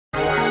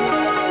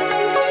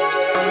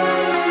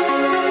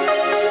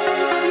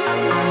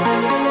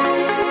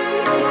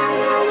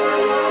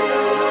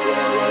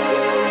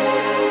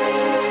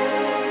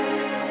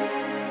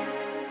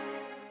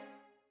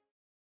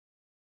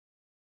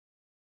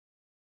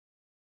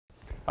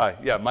Hi,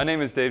 yeah, my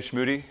name is Dave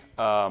Schmüdde.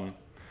 I'd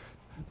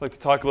like to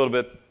talk a little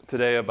bit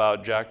today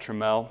about Jack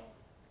Tramiel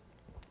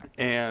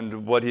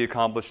and what he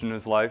accomplished in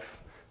his life,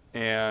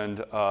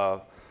 and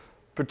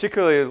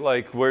particularly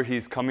like where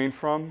he's coming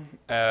from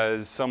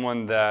as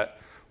someone that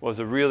was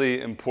a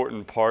really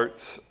important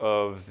part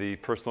of the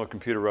personal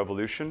computer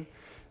revolution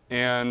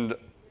and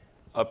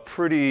a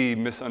pretty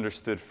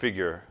misunderstood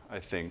figure, I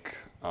think,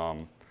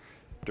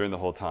 during the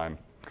whole time.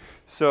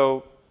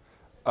 So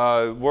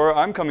where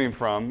I'm coming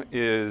from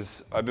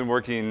is I've been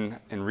working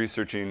and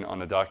researching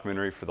on a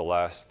documentary for the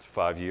last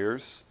 5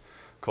 years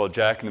called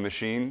Jack and the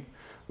Machine,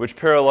 which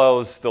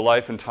parallels the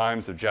life and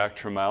times of Jack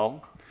Tramiel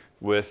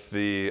with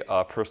the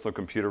personal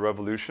computer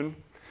revolution.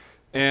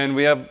 And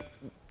we have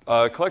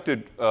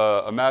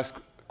amassed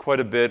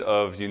quite a bit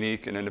of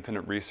unique and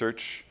independent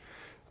research,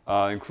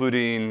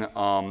 including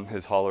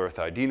his Hollow Earth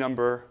ID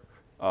number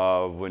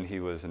when he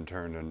was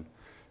interned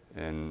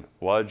in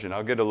Łódź, and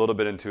I'll get a little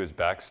bit into his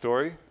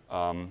backstory.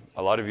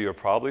 A lot of you are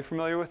probably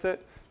familiar with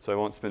it, so I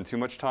won't spend too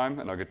much time,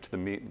 and I'll get to the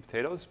meat and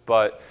potatoes.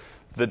 But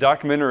the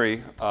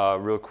documentary,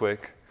 real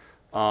quick,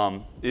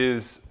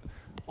 is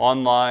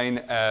online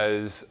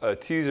as a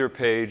teaser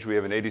page. We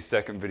have an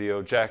 80-second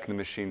video,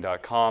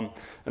 jackandthemachine.com.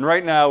 And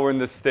right now, we're in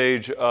this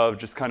stage of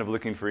just kind of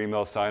looking for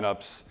email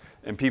signups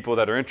and people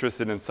that are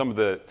interested in some of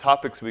the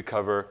topics we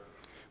cover.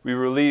 We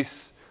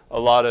release a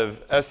lot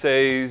of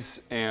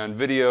essays and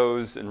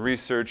videos and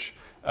research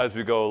as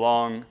we go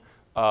along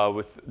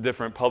with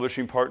different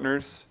publishing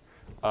partners.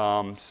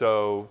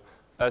 So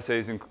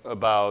essays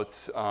about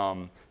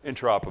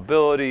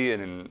interoperability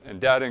and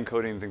data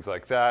encoding, things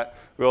like that.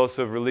 We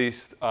also have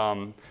released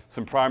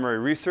some primary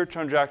research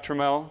on Jack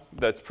Tramiel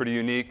that's pretty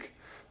unique.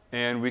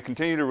 And we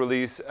continue to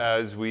release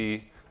as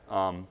we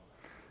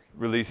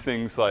release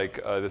things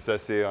like this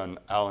essay on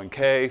Alan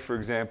Kay, for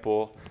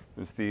example,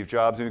 and Steve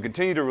Jobs. And we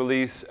continue to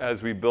release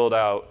as we build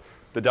out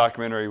the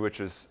documentary, which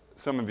is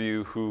some of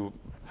you who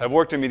have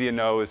worked in media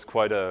know is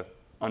quite a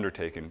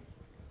undertaking.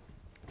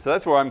 So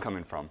that's where I'm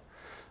coming from.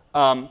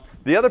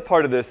 The other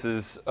part of this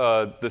is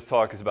this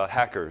talk is about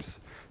hackers.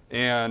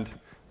 And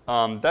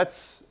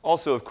that's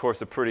also, of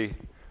course, a pretty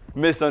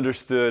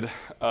misunderstood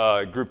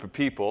group of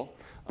people.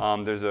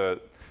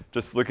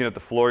 Just looking at the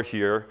floor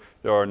here,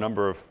 there are a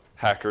number of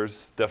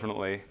hackers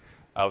definitely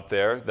out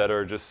there that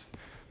are just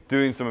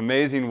doing some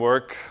amazing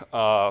work,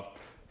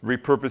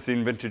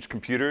 repurposing vintage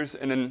computers.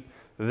 And then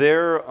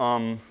their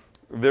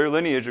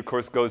lineage, of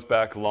course, goes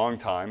back a long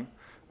time.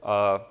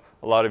 A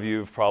lot of you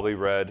have probably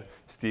read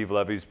Steve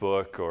Levy's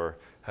book or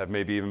have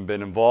maybe even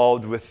been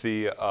involved with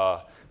the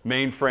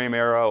mainframe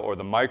era or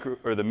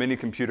the mini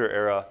computer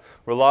era,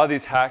 where a lot of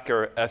these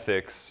hacker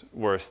ethics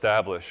were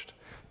established.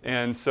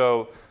 And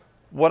so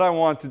what I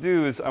want to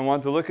do is I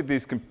want to look at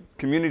these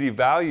community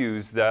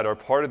values that are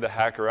part of the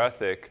hacker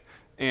ethic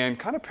and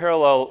kind of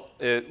parallel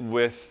it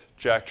with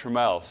Jack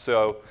Tramiel.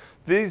 So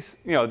these,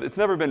 it's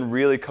never been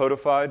really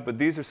codified, but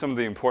these are some of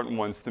the important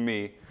ones to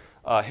me.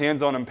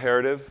 Hands-on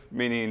imperative,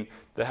 meaning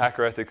the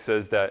hacker ethic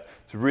says that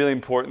it's really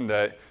important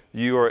that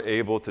you are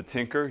able to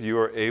tinker, you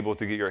are able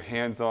to get your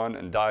hands on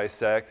and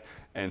dissect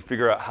and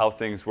figure out how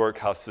things work,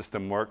 how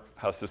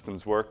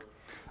systems work.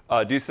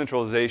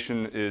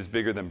 Decentralization is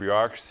bigger than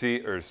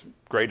bureaucracy, or is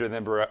greater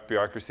than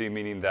bureaucracy,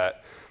 meaning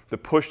that the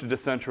push to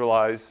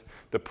decentralize,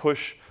 the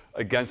push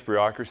against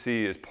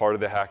bureaucracy is part of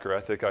the hacker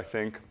ethic, I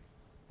think.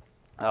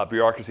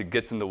 Bureaucracy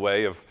gets in the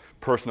way of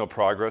personal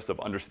progress, of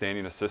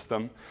understanding a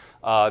system.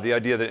 The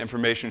idea that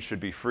information should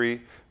be free.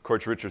 Of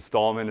course, Richard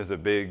Stallman is a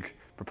big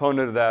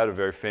proponent of that, a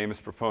very famous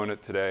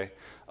proponent today.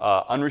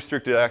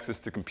 Unrestricted access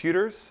to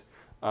computers,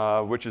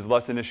 which is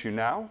less an issue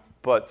now,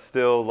 but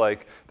still,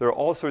 there are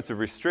all sorts of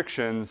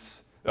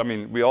restrictions. I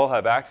mean, we all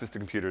have access to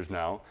computers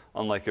now,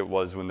 unlike it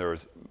was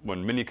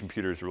when mini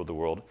computers ruled the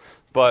world.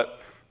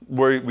 But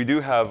we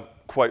do have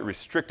quite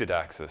restricted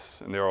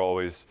access, and they're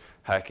always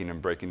hacking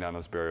and breaking down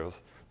those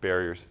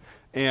barriers.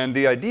 And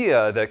the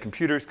idea that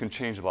computers can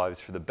change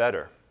lives for the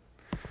better.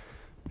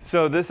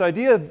 So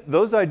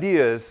those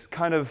ideas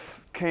kind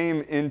of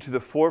came into the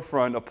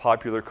forefront of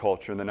popular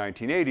culture in the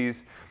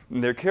 1980s,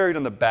 and they're carried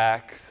on the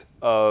backs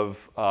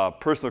of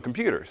personal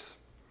computers.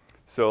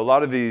 So a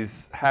lot of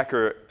these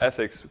hacker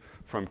ethics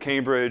from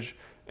Cambridge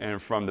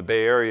and from the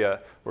Bay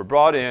Area were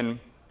brought in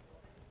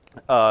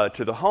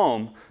to the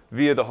home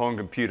via the home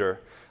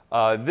computer.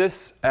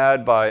 This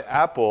ad by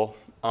Apple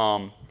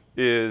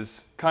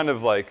is kind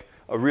of like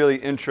a really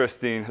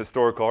interesting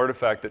historical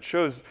artifact that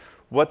shows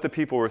what the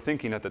people were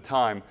thinking at the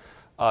time.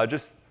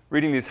 Just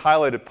reading these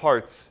highlighted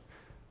parts,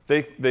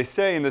 they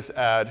say in this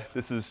ad,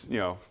 this is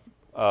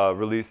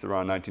released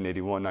around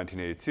 1981,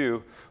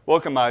 1982,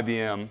 welcome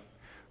IBM,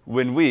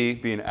 when we,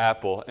 being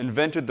Apple,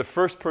 invented the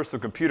first personal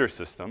computer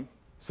system.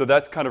 So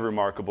that's kind of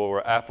remarkable,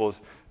 where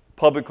Apple's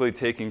publicly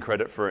taking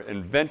credit for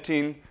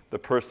inventing the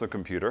personal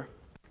computer,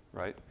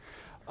 right?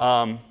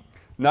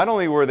 Not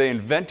only were they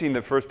inventing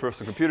the first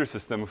personal computer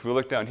system, if we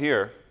look down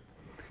here,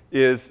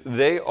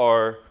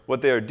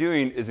 what they are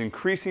doing is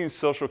increasing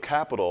social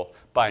capital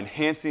by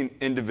enhancing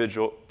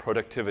individual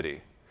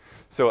productivity.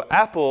 So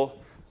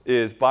Apple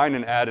is buying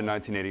an ad in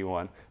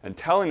 1981 and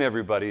telling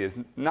everybody is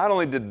not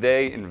only did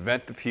they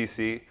invent the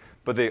PC,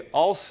 but they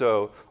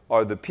also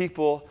are the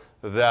people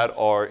that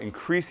are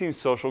increasing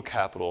social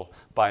capital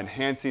by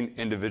enhancing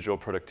individual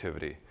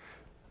productivity.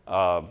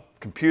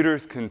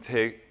 Computers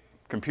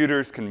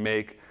can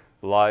make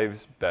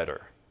lives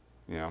better.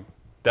 You know?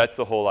 That's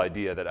the whole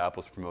idea that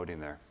Apple's promoting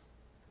there.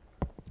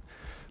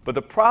 But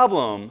the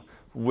problem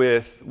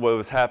with what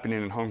was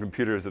happening in home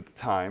computers at the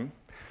time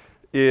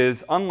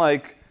is,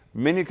 unlike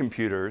mini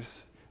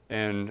computers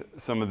and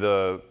some of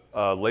the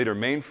later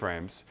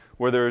mainframes,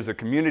 where there is a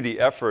community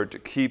effort to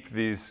keep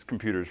these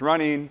computers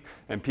running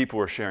and people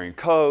were sharing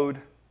code,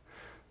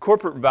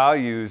 corporate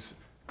values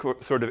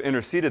sort of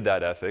interceded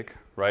that ethic,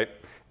 right?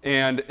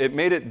 And it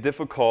made it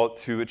difficult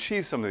to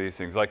achieve some of these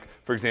things. Like,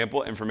 for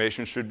example,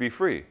 information should be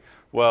free.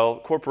 Well,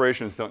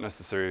 corporations don't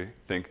necessarily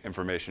think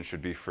information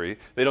should be free.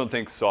 They don't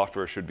think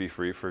software should be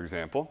free, for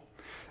example.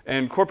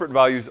 And corporate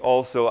values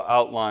also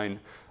outline,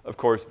 of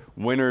course,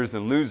 winners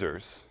and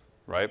losers,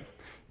 right?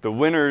 The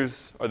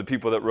winners are the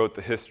people that wrote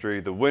the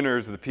history. The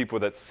winners are the people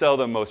that sell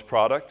the most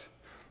product.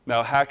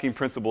 Now, hacking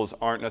principles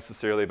aren't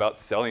necessarily about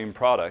selling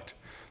product,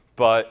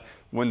 but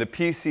when the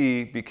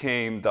PC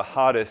became the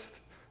hottest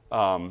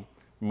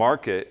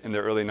market in the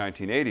early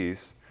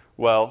 1980s,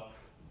 well,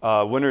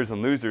 winners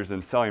and losers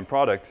in selling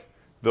product,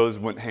 those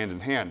went hand in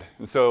hand.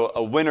 And so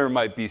a winner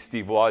might be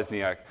Steve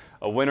Wozniak,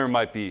 a winner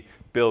might be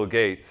Bill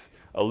Gates,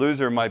 a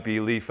loser might be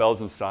Lee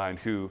Felsenstein,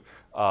 who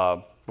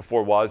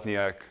before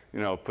Wozniak,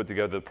 put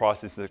together the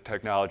processing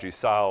technology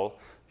SAL,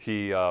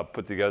 he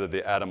put together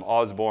the Atom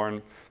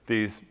Osborne,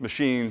 these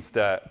machines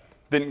that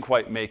didn't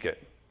quite make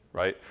it,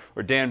 right?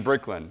 Or Dan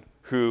Bricklin,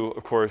 who,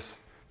 of course,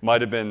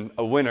 might have been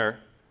a winner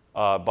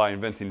by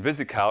inventing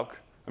VisiCalc.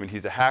 I mean,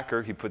 he's a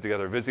hacker. He put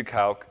together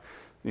VisiCalc,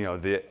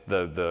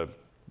 the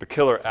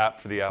killer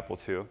app for the Apple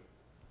II.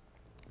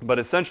 But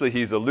essentially,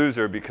 he's a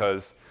loser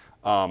because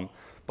by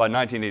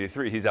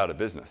 1983, he's out of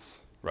business,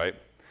 right?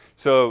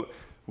 So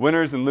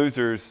winners and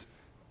losers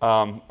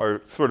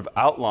are sort of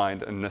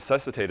outlined and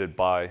necessitated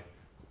by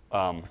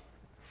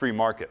free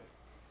market.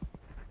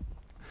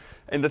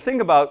 And the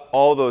thing about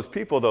all those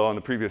people, though, on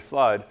the previous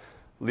slide,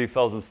 Lee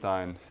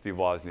Felsenstein, Steve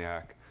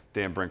Wozniak,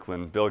 Dan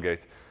Bricklin, Bill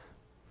Gates,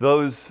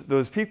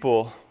 those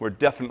people were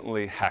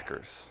definitely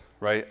hackers,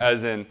 right?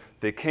 As in,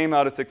 they came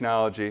out of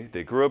technology,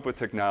 they grew up with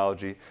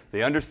technology,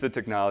 they understood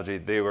technology,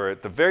 they were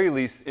at the very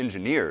least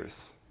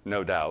engineers,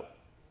 no doubt,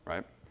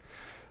 right?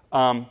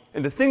 And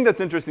the thing that's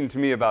interesting to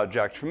me about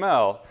Jack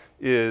Tramiel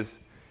is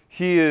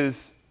he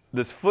is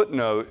this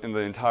footnote in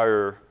the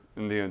entire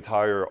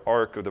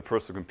arc of the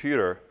personal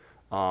computer,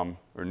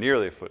 or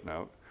nearly a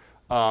footnote.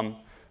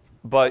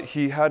 But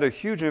he had a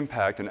huge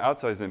impact, an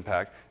outsized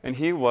impact, and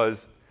he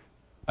was,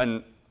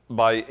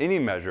 by any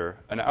measure,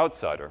 an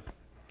outsider.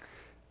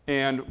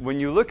 And when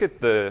you look at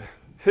the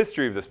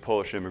history of this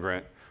Polish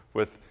immigrant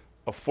with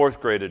a 4th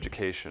grade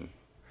education,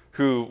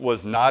 who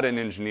was not an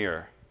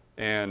engineer,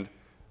 and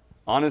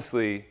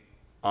honestly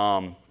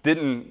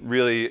didn't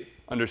really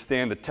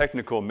understand the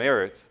technical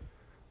merits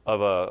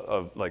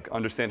of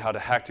understand how to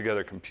hack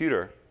together a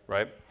computer,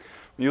 right?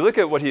 When you look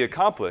at what he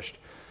accomplished,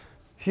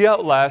 he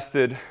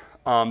outlasted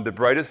the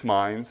brightest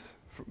minds,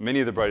 many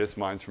of the brightest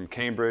minds from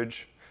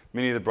Cambridge,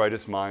 many of the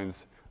brightest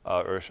minds,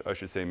 or I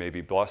should say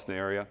maybe Boston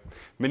area,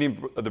 many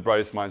of the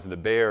brightest minds in the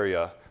Bay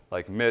Area,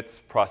 like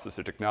MITS,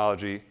 processor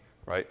technology,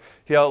 right?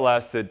 He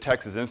outlasted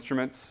Texas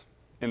Instruments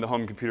in the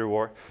home computer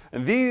war.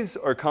 And these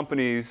are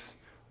companies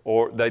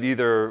that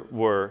either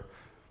were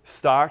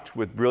stocked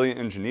with brilliant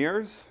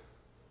engineers,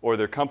 or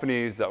they're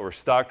companies that were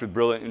stocked with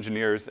brilliant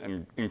engineers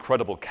and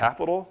incredible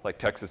capital, like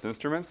Texas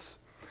Instruments,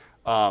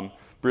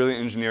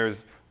 brilliant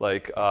engineers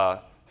like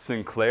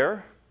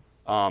Sinclair,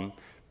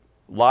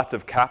 lots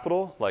of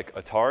capital like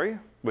Atari,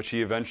 which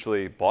he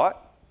eventually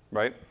bought,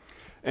 right?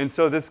 And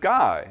so this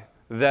guy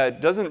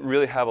that doesn't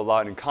really have a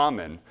lot in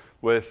common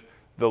with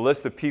the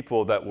list of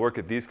people that work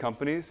at these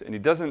companies, and he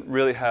doesn't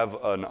really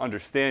have an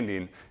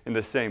understanding in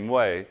the same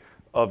way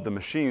of the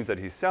machines that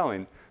he's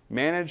selling,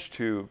 managed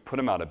to put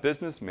him out of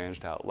business,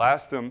 managed to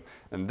outlast him,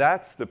 and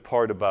that's the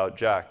part about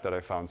Jack that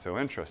I found so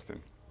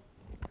interesting.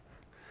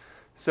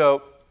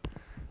 So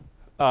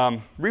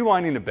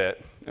rewinding a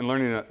bit and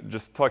learning,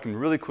 just talking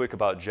really quick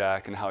about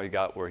Jack and how he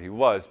got where he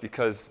was,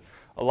 because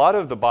a lot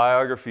of the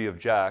biography of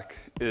Jack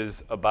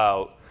is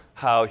about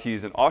how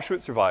he's an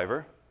Auschwitz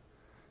survivor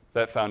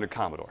that founded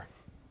Commodore.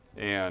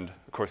 And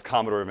of course,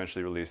 Commodore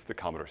eventually released the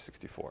Commodore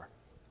 64,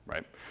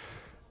 right?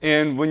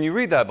 And when you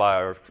read that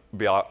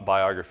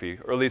biography,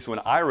 or at least when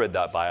I read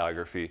that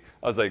biography,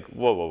 I was like,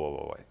 whoa, whoa, whoa,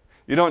 whoa, wait.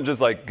 You don't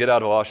just like get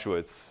out of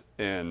Auschwitz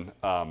in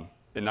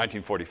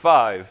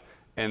 1945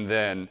 and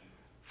then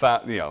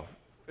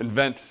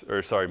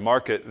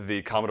market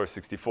the Commodore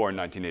 64 in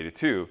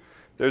 1982.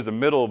 There's a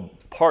middle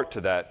part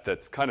to that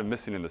that's kind of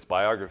missing in this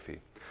biography.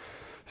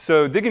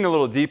 So digging a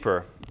little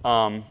deeper,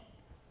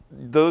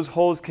 those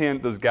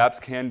gaps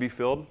can be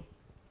filled.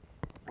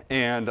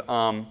 And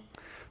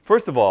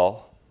first of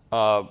all,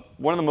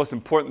 one of the most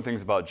important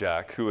things about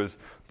Jack, who was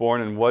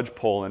born in Łódź,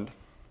 Poland,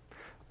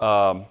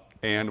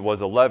 and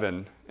was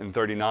 11 in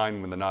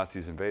 39 when the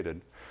Nazis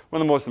invaded.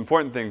 One of the most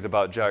important things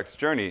about Jack's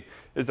journey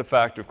is the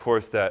fact, of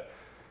course, that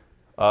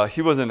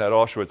he wasn't at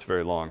Auschwitz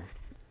very long.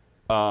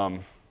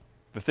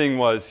 The thing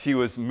was, he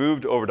was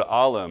moved over to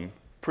Aleppo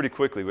pretty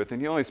quickly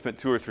he only spent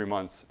 2 or 3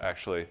 months,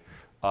 actually,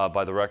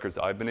 by the records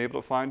I've been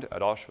able to find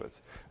at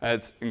Auschwitz. And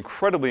it's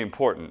incredibly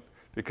important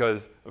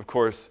because, of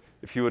course,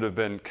 if he would have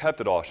been kept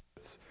at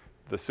Auschwitz,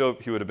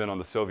 he would have been on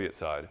the Soviet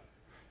side.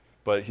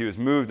 But he was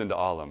moved into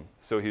Aleppo,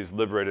 so he was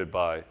liberated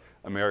by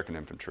American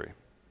infantry.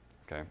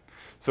 Okay?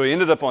 So he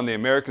ended up on the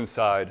American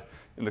side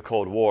in the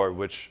Cold War,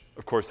 which,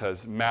 of course,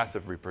 has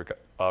massive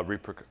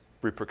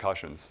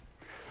repercussions.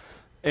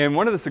 And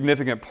one of the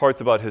significant parts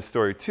about his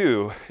story,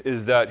 too,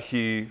 is that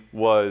he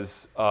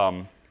was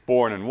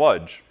born in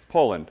Łódź,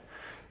 Poland.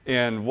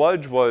 And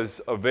Łódź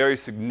was a very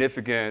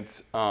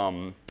significant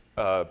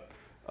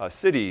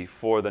city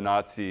for the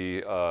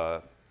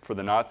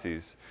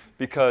Nazis,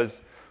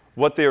 because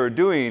what they were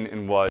doing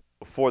in Łódź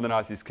before the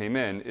Nazis came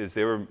in is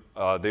they were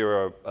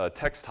a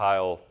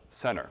textile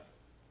center.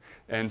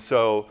 And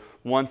so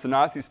once the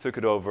Nazis took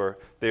it over,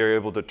 they were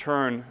able to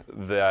turn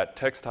that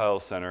textile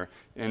center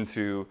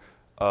into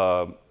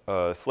a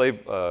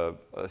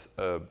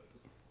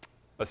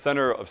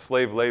center of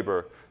slave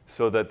labor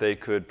so that they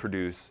could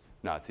produce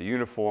Nazi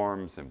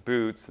uniforms and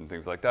boots and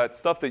things like that,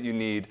 stuff that you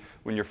need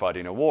when you're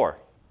fighting a war,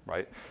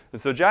 right?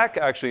 And so Jack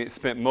actually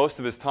spent most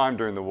of his time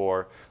during the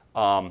war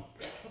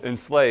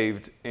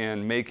enslaved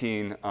and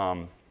making,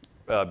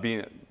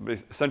 being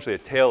essentially a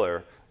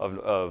tailor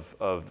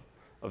of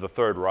the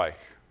Third Reich,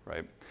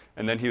 right?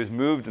 And then he was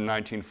moved in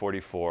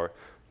 1944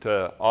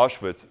 to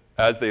Auschwitz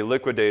as they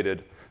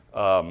liquidated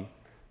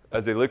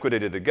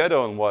the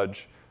ghetto in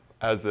Łódź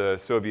as the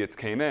Soviets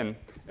came in,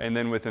 and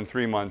then within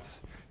 3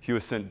 months he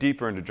was sent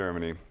deeper into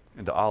Germany,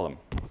 into Aleppo.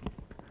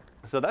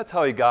 So that's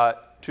how he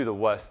got to the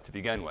West to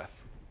begin with.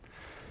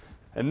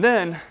 And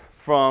then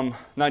from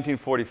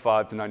 1945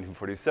 to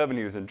 1947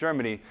 he was in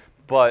Germany,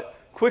 but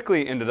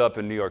quickly ended up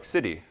in New York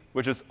City,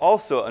 which is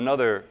also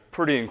another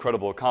pretty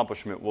incredible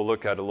accomplishment we'll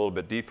look at a little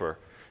bit deeper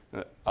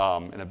in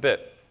a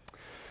bit.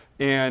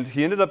 And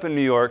he ended up in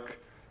New York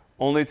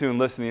only to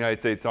enlist in the United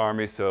States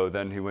Army, so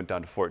then he went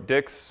down to Fort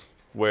Dix,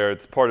 where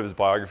it's part of his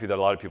biography that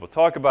a lot of people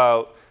talk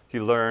about. He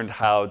learned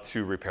how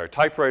to repair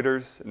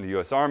typewriters in the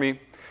US Army,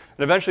 and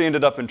eventually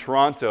ended up in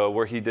Toronto,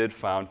 where he did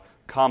found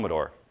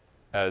Commodore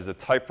as a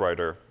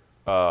typewriter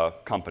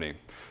company.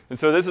 And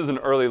so this is an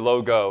early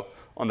logo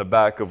on the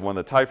back of one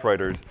of the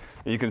typewriters.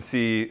 And you can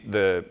see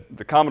the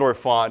Commodore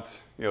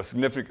font,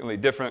 significantly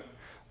different.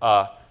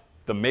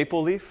 The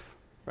maple leaf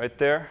right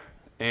there,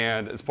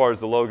 and as part of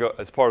the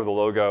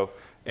logo,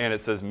 and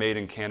it says "Made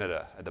in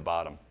Canada" at the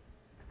bottom.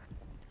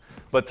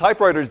 But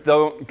typewriters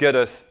don't get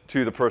us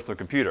to the personal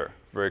computer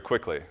very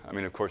quickly. I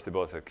mean, of course, they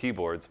both have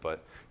keyboards,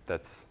 but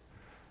that's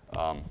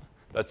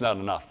not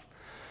enough.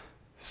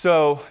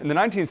 So in the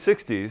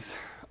 1960s,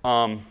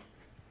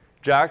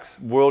 Jack's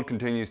world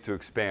continues to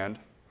expand,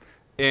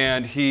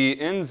 and he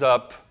ends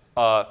up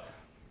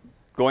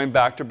going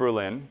back to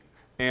Berlin.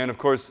 And of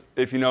course,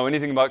 if you know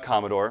anything about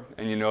Commodore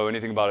and you know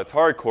anything about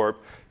Atari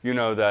Corp, you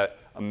know that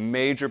a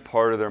major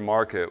part of their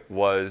market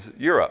was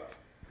Europe,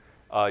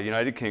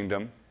 United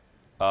Kingdom,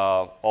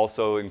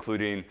 also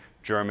including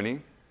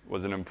Germany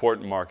was an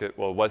important market,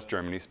 well, West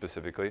Germany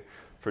specifically,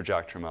 for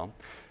Jack Tramiel.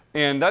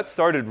 And that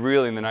started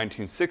really in the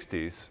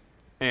 1960s.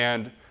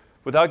 And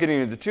without getting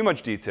into too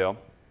much detail,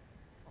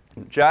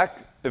 Jack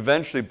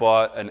eventually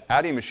bought an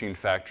adding machine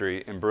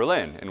factory in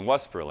Berlin, in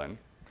West Berlin.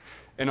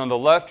 And on the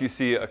left, you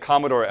see a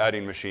Commodore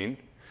adding machine.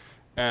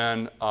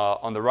 And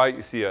on the right,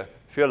 you see a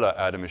Fehler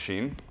adding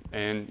machine.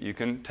 And you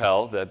can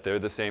tell that they're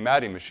the same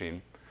adding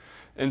machine.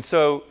 And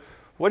so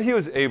what he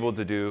was able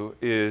to do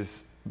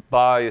is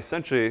by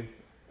essentially,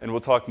 and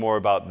we'll talk more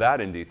about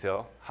that in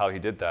detail, how he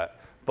did that,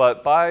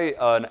 but by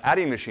an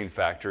adding machine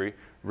factory,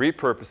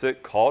 repurpose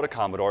it, call it a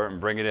Commodore,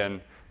 and bring it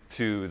in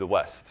to the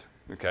West.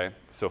 Okay?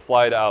 So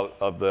fly it out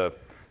of the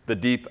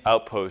deep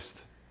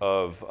outpost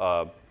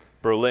of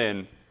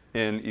Berlin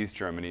in East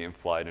Germany and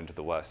fly it into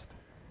the West.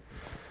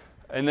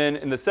 And then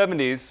in the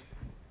 70s,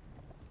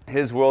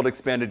 his world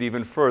expanded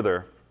even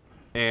further,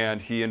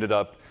 and he ended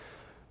up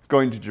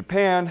going to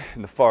Japan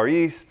in the Far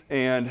East,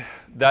 and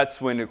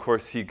that's when, of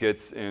course, he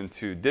gets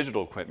into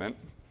digital equipment.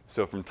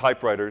 So from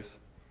typewriters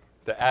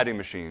to adding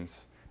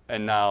machines,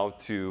 and now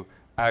to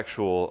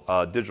actual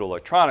digital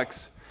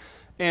electronics.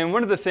 And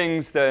one of the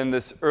things that in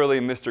this early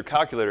Mr.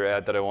 Calculator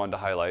ad that I wanted to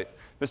highlight,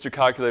 Mr.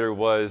 Calculator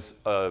was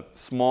a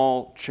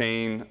small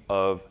chain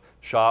of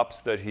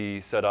shops that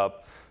he set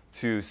up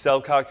to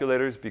sell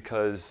calculators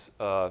because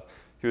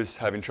he was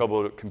having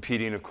trouble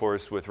competing, of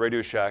course, with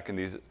Radio Shack and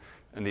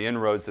the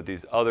inroads that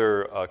these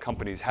other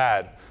companies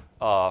had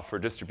for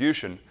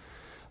distribution.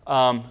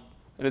 And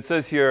it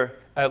says here,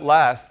 at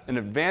last, an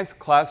advanced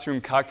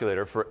classroom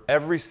calculator for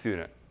every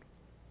student.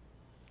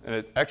 And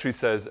it actually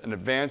says an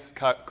advanced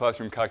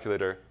classroom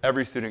calculator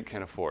every student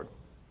can afford.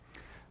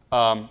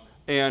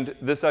 And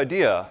this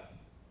idea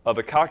of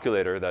a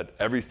calculator that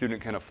every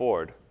student can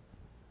afford,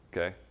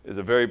 okay, is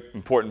a very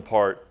important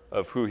part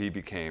of who he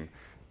became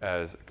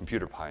as a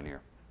computer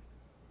pioneer.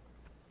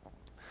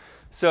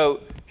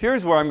 So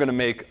here's where I'm going to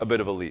make a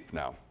bit of a leap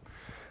now.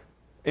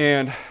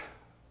 And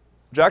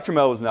Jack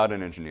Tramiel was not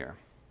an engineer.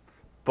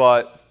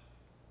 But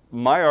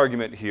my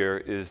argument here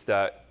is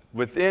that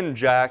within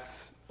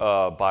Jack's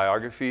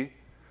biography,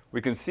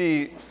 we can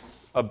see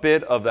a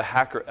bit of the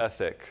hacker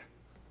ethic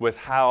with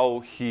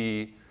how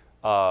he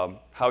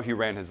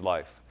ran his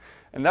life.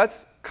 And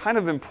that's kind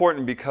of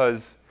important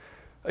because,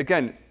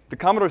 again, the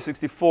Commodore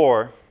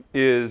 64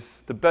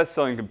 is the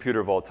best-selling computer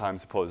of all time,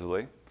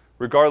 supposedly.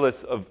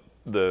 Regardless of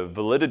the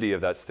validity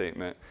of that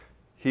statement,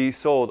 he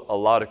sold a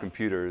lot of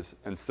computers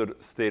and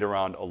stayed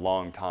around a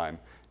long time.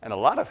 And a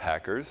lot of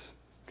hackers,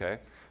 okay,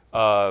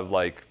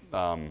 like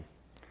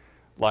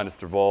Linus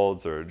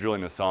Torvalds or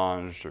Julian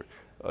Assange,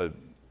 or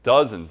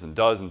dozens and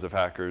dozens of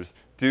hackers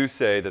do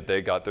say that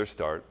they got their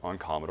start on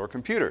Commodore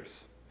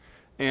computers.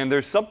 And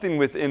there's something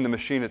within the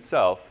machine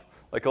itself,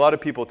 like a lot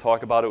of people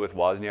talk about it with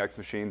Wozniak's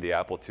machine, the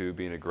Apple II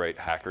being a great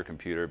hacker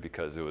computer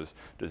because it was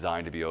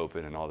designed to be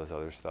open and all this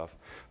other stuff.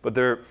 But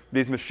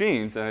these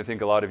machines, and I think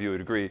a lot of you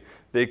would agree,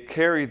 they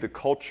carry the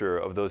culture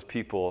of those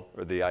people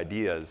or the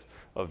ideas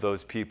of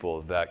those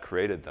people that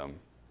created them,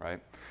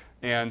 right?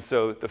 And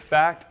so the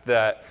fact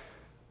that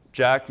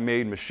Jack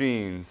made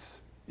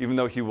machines, even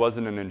though he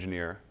wasn't an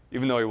engineer,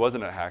 even though he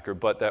wasn't a hacker,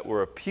 but that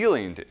were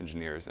appealing to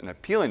engineers and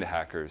appealing to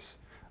hackers,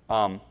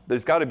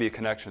 there's got to be a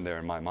connection there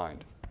in my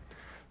mind.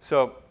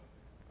 So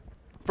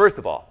first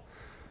of all,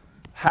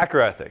 hacker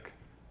ethic.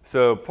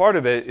 So part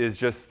of it is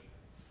just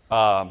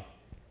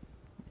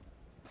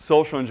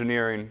social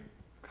engineering,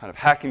 kind of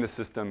hacking the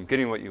system,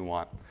 getting what you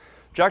want.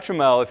 Jack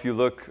Tramiel, if you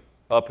look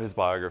up his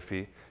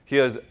biography, he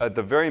has, at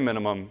the very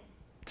minimum,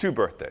 2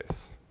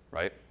 birthdays,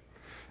 right?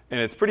 And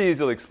it's pretty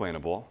easily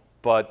explainable,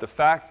 but the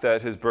fact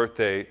that his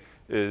birthday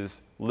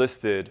is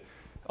listed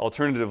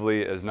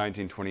alternatively as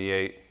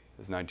 1928,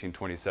 as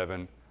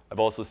 1927, I've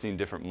also seen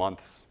different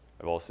months.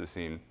 I've also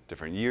seen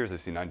different years.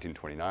 I've seen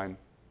 1929,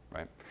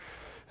 right?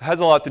 It has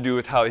a lot to do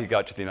with how he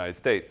got to the United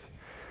States.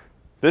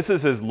 This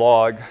is his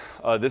log.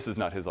 This is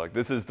not his log.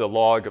 This is the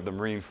log of the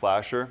Marine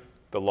Flasher,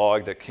 the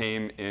log that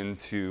came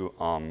into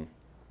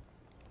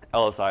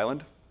Ellis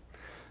Island.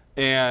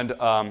 And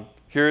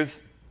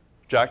here's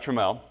Jack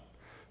Tramiel.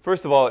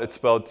 First of all, it's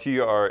spelled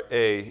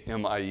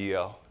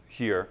T-R-A-M-I-E-L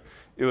here.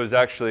 It was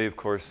actually, of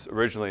course,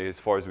 originally, as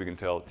far as we can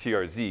tell,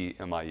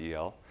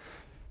 T-R-Z-M-I-E-L.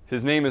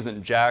 His name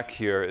isn't Jack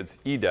here, it's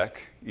Edek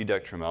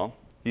Tramiel.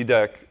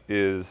 Edek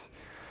is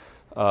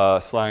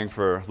slang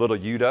for little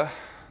Yuda,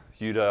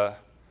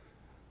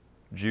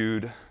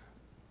 Jude,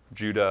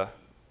 Judah,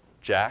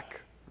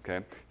 Jack.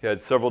 Okay? He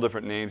had several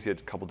different names, he had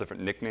a couple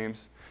different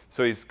nicknames.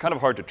 So he's kind of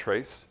hard to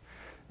trace.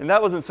 And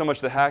that wasn't so much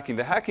the hacking.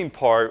 The hacking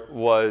part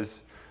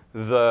was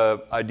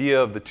the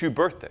idea of the 2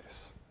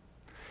 birthdays.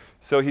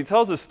 So he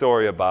tells a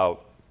story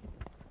about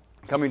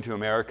coming to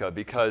America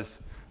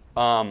because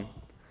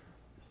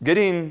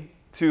getting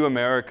to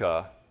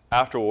America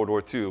after World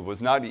War II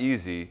was not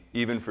easy,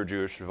 even for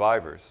Jewish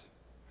survivors,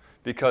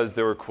 because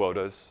there were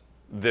quotas,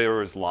 there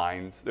were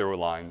lines.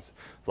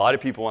 A lot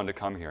of people wanted to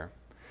come here.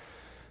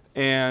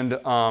 And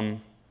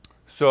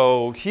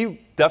so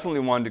he definitely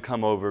wanted to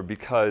come over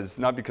because,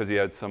 not because he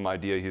had some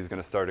idea he was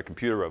going to start a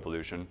computer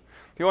revolution.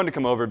 He wanted to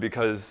come over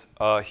because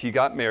he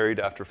got married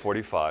after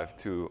 45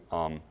 to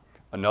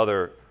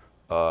another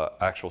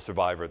actual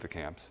survivor at the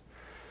camps.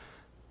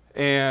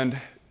 And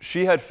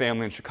she had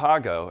family in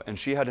Chicago, and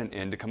she had an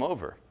in to come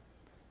over.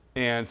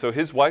 And so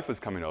his wife was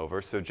coming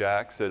over, so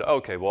Jack said,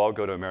 okay, well, I'll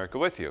go to America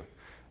with you.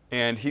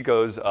 And he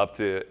goes up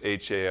to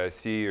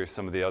HAIC or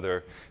some of the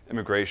other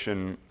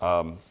immigration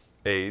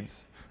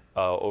aides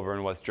over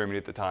in West Germany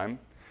at the time.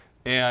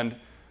 And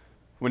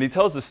when he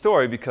tells the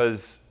story,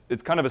 because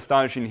it's kind of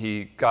astonishing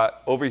he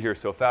got over here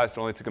so fast, it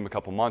only took him a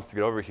couple months to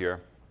get over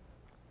here.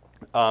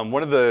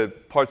 One of the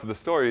parts of the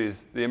story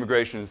is the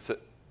immigration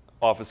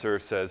officer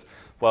says,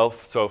 well,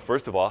 so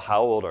first of all,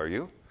 how old are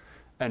you?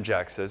 And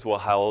Jack says, well,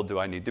 how old do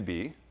I need to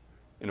be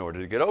in order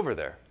to get over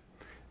there?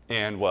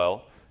 And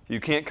well, you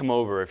can't come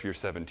over if you're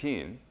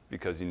 17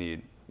 because you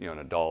need, an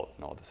adult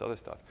and all this other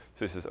stuff.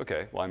 So he says,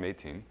 okay, well, I'm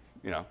 18,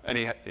 and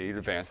he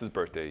advanced his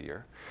birthday a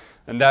year.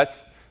 And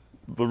that's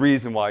the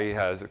reason why he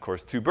has, of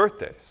course, 2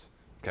 birthdays,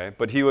 okay?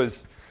 But he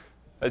was,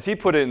 as he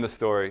put it in the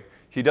story,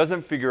 he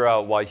doesn't figure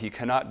out why he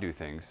cannot do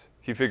things.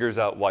 He figures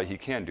out why he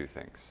can do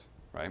things,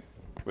 right?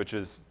 Which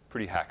is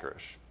pretty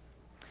hackerish.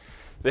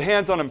 The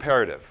hands-on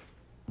imperative,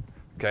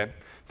 okay?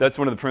 That's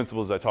one of the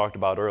principles I talked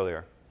about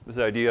earlier. This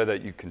idea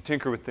that you can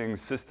tinker with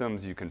things,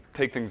 systems, you can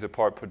take things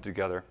apart, put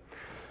together.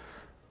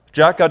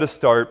 Jack got to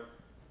start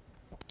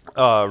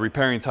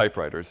repairing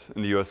typewriters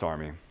in the US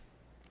Army.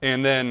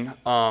 And then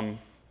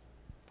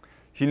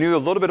he knew a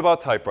little bit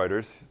about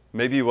typewriters.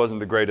 Maybe he wasn't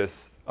the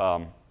greatest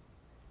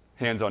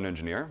hands-on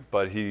engineer,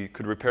 but he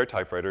could repair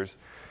typewriters.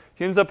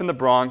 He ends up in the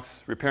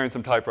Bronx repairing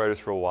some typewriters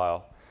for a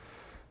while.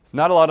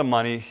 Not a lot of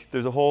money.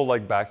 There's a whole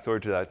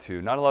backstory to that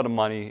too. Not a lot of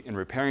money in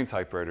repairing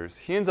typewriters.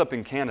 He ends up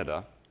in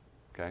Canada.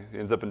 Okay? He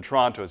ends up in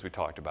Toronto, as we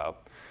talked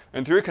about.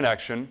 And through a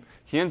connection,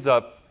 he ends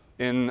up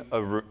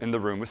in the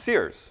room with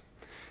Sears.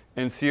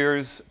 And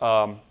Sears,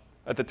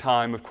 at the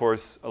time, of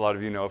course, a lot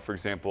of you know, for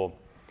example,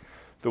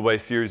 the way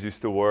Sears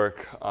used to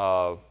work,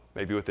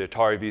 maybe with the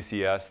Atari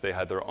VCS, they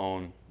had their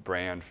own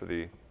brand for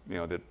the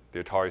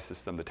Atari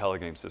system, the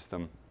telegame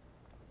system.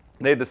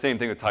 They had the same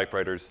thing with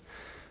typewriters.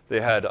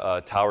 They had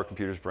Tower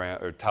Computers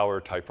brand, or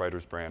Tower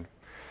Typewriters brand.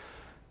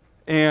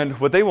 And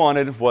what they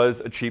wanted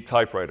was a cheap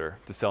typewriter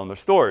to sell in their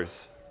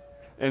stores.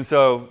 And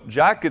so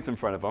Jack gets in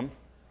front of them,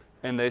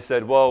 and they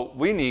said, well,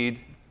 we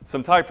need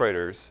some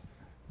typewriters.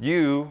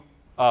 You,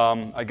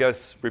 I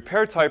guess,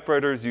 repair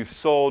typewriters. You've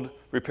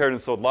repaired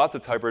and sold lots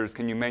of typewriters.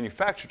 Can you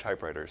manufacture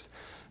typewriters?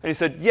 And he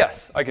said,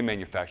 yes, I can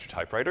manufacture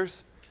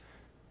typewriters.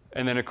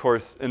 And then, of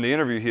course, in the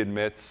interview, he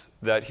admits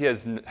that he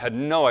had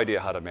no idea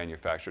how to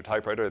manufacture a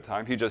typewriter at the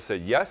time. He just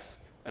said, yes,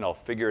 and I'll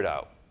figure it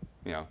out.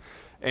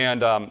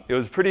 And it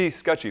was pretty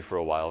sketchy for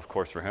a while, of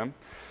course, for him.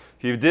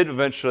 He did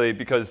eventually,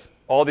 because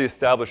all the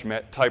established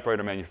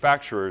typewriter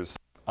manufacturers,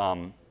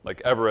 like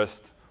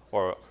Everest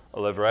or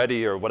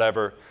Olivetti or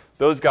whatever,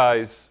 those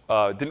guys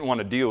didn't want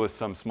to deal with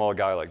some small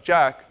guy like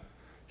Jack.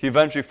 He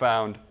eventually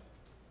found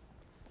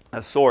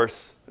a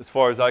source. As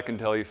far as I can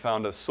tell, he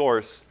found a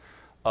source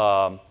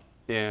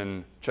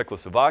in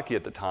Czechoslovakia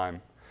at the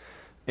time,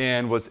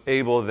 and was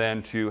able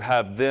then to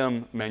have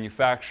them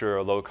manufacture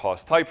a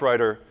low-cost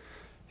typewriter.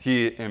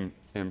 He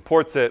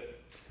imports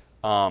it.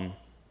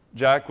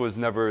 Jack was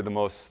never the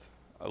most,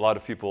 a lot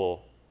of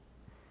people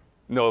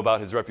know about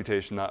his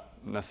reputation not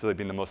necessarily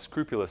being the most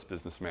scrupulous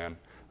businessman.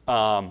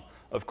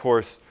 Of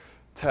course,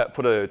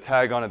 put a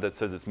tag on it that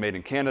says it's made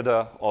in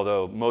Canada,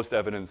 although most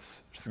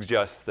evidence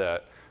suggests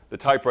that the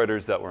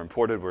typewriters that were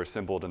imported were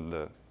assembled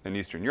in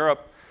Eastern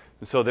Europe.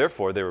 And so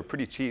therefore, they were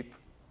pretty cheap,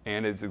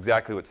 and it's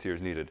exactly what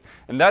Sears needed.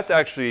 And that's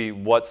actually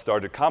what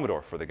started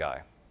Commodore for the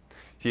guy.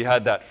 He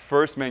had that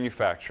first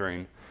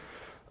manufacturing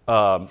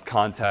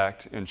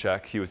contact in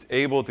Czech. He was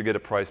able to get a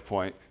price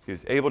point. He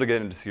was able to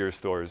get into Sears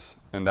stores,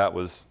 and that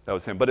was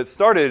him. But it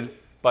started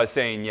by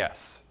saying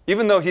yes.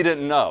 Even though he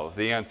didn't know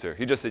the answer,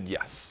 he just said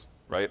yes,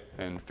 right,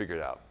 and figured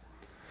it out.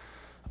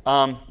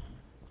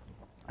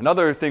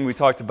 Another thing we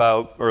talked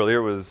about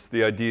earlier was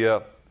the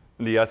idea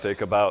and the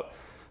ethic about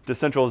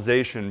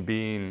decentralization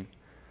being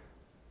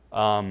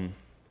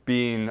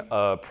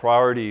a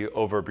priority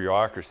over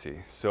bureaucracy.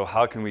 So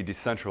how can we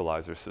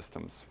decentralize our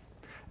systems?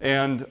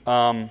 And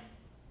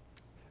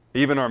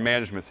even our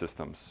management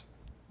systems.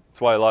 That's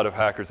why a lot of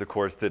hackers, of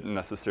course, didn't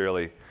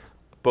necessarily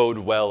bode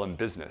well in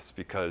business,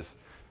 because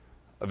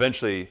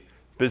eventually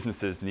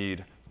businesses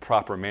need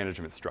proper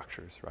management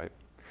structures, right?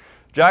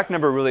 Jack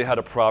never really had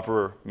a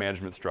proper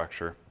management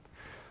structure.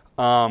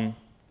 For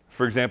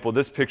example,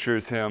 this picture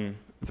is him.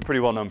 It's a pretty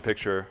well-known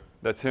picture.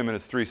 That's him and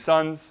his 3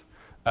 sons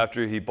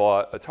after he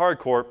bought Atari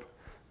Corp.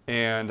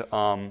 And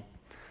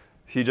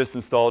he just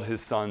installed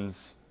his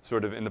sons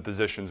sort of in the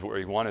positions where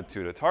he wanted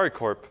to at Atari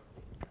Corp.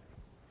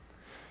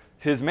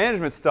 His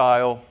management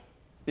style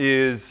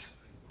is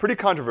pretty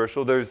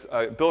controversial.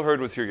 Bill Hurd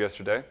was here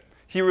yesterday.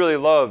 He really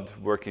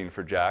loved working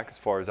for Jack, as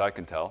far as I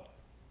can tell.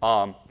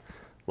 A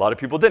lot of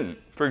people didn't.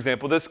 For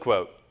example, this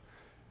quote.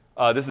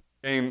 This is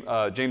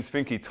James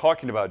Finke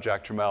talking about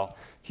Jack Tramiel.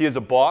 He is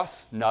a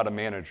boss, not a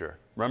manager.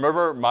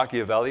 Remember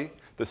Machiavelli?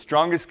 The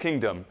strongest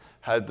kingdom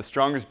had the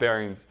strongest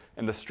barons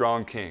and the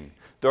strong king.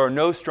 There are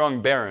no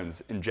strong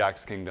barons in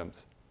Jack's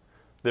kingdoms.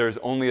 There is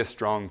only a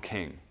strong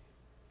king,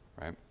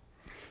 right?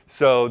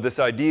 So this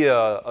idea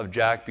of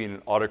Jack being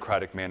an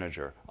autocratic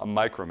manager, a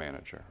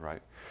micromanager,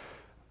 right?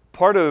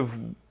 Part of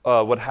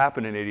what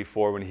happened in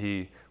 '84 when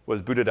he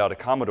was booted out of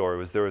Commodore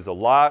was there was a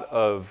lot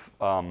of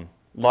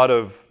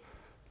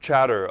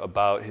chatter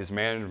about his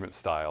management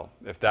style,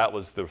 if that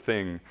was the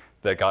thing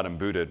that got him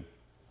booted,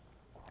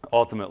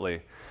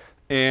 ultimately.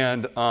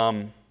 And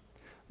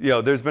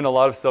there's been a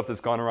lot of stuff that's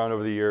gone around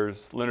over the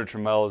years. Leonard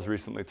Tramiel has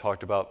recently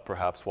talked about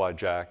perhaps why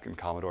Jack and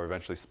Commodore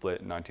eventually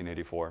split in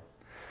 1984.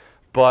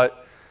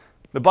 But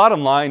the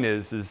bottom line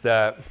is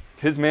that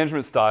his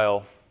management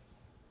style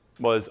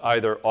was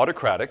either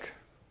autocratic,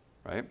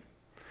 right,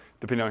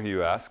 depending on who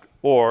you ask,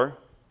 or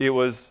it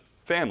was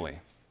family.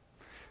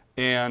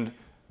 And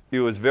it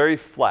was very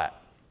flat.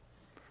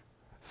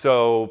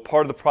 So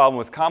part of the problem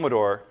with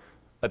Commodore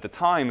at the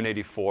time in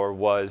 '84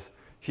 was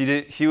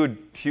he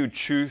would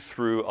chew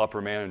through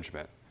upper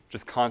management,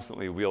 just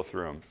constantly wheel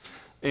through them.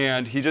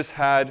 And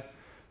when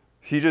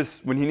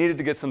he needed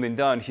to get something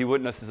done, he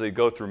wouldn't necessarily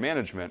go through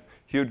management.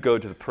 He would go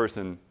to the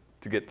person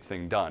to get the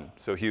thing done.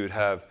 So he would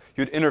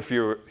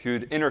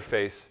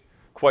interface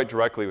quite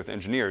directly with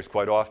engineers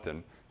quite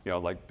often,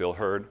 like Bill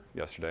Hurd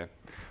yesterday,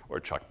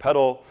 or Chuck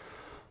Peddle,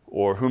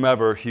 or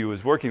whomever he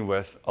was working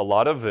with. A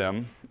lot of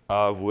them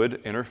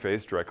would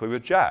interface directly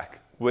with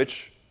Jack,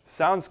 which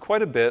sounds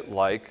quite a bit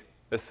like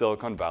a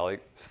Silicon Valley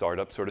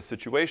startup sort of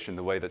situation,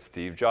 the way that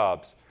Steve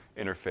Jobs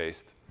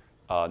interfaced,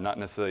 not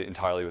necessarily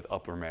entirely with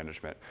upper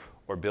management,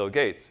 or Bill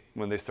Gates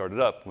when they started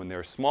up, when they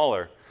were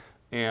smaller,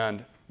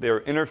 and they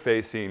were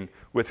interfacing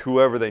with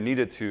whoever they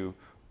needed to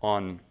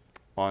on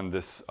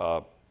this,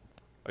 I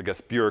guess,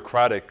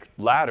 bureaucratic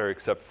ladder,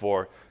 except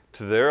for,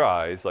 to their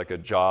eyes, like a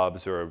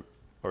Jobs or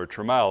or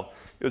Tramiel,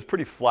 it was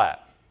pretty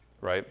flat,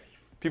 right?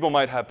 People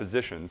might have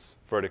positions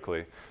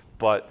vertically,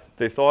 but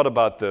they thought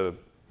about the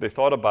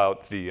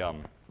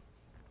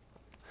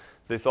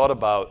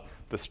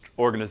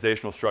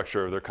organizational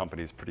structure of their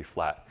companies pretty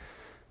flat.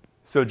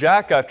 So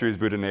Jack, after he was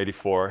booted in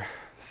 '84,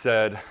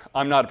 said,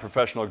 "I'm not a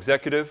professional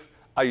executive.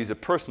 I use a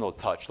personal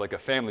touch, like a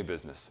family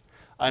business.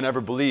 I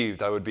never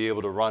believed I would be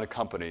able to run a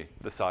company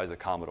the size of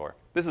Commodore."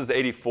 This is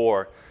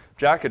 '84.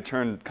 Jack had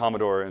turned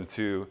Commodore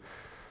into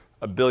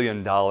a $1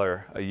 billion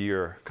a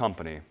year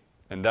company.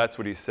 And that's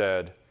what he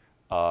said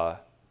to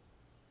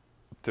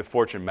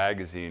Fortune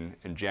magazine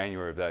in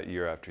January of that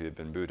year after he had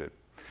been booted.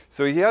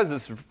 So he has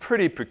this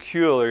pretty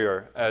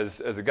peculiar, as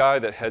a guy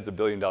that heads a $1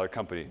 billion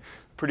company,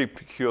 pretty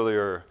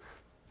peculiar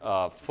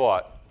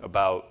thought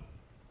about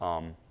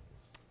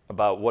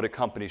what a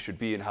company should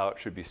be and how it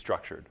should be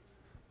structured,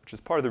 which is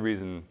part of the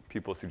reason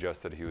people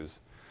suggest that he was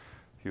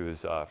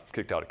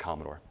kicked out of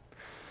Commodore.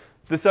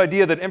 This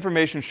idea that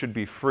information should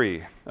be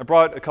free. I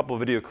brought a couple of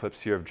video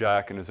clips here of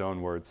Jack in his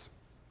own words,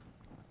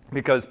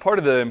 because part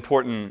of the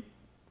important,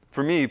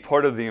 for me,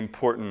 part of being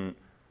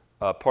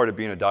a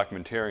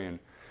documentarian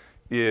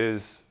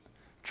is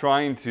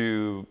trying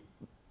to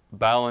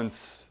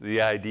balance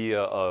the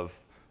idea of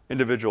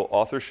individual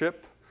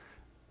authorship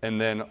and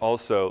then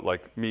also,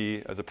 like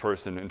me as a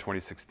person in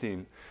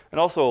 2016, and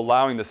also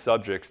allowing the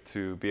subjects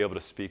to be able to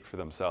speak for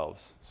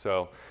themselves.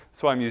 So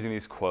that's why I'm using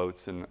these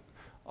quotes, and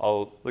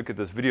I'll look at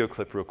this video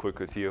clip real quick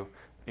with you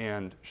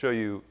and show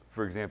you,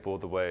 for example,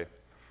 the way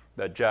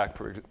that Jack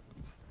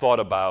thought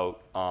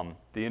about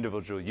the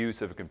individual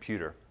use of a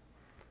computer.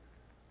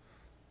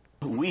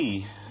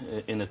 We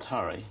in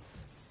Atari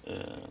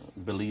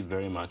believe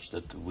very much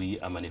that we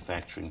are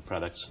manufacturing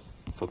products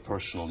for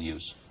personal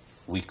use.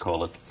 We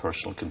call it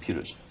personal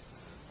computers.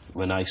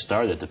 When I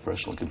started the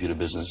personal computer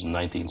business in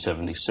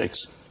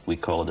 1976, we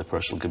call it a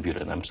personal computer,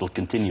 and I'm still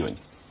continuing.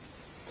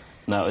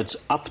 Now, it's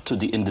up to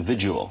the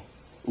individual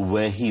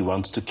where he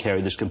wants to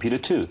carry this computer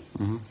to.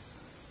 Mm-hmm.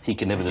 He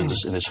can have it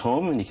in his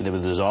home, and he can have it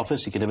in his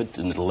office, he can have it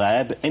in the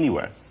lab,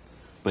 anywhere.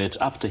 But it's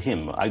up to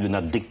him. I do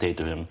not dictate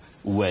to him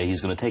where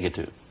he's going to take it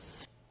to.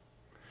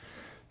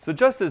 So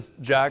just as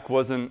Jack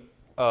wasn't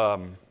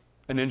an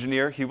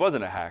engineer, he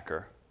wasn't a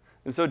hacker.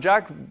 And so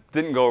Jack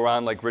didn't go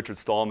around like Richard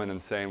Stallman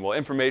and saying, well,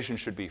 information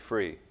should be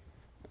free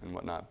and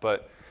whatnot.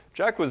 But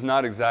Jack was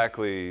not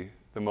exactly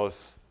the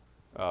most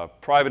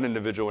private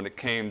individual when it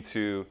came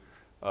to,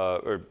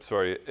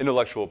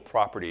 intellectual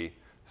property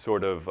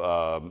sort of,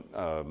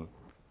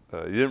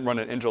 he didn't run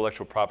an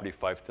intellectual property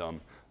fiefdom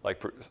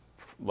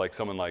like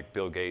someone like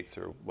Bill Gates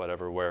or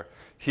whatever, where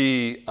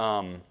he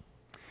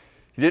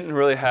didn't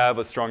really have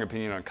a strong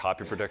opinion on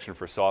copy protection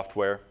for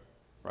software,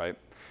 right?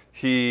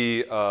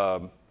 He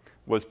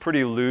was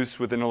pretty loose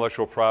with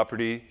intellectual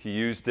property. He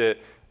used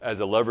it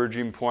as a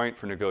leveraging point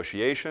for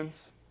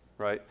negotiations,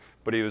 right?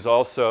 But he was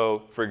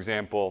also, for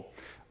example,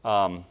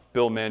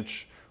 Bill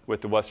Minch with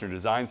the Western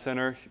Design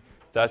Center.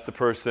 That's the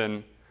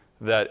person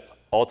that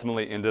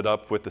ultimately ended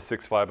up with the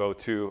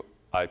 6502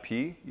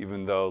 IP,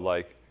 even though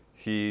like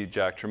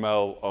Jack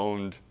Tramiel,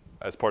 owned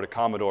as part of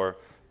Commodore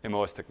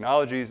MOS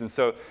Technologies. And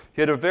so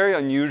he had a very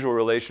unusual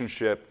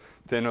relationship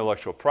to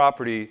intellectual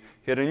property.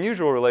 He had an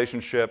unusual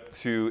relationship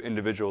to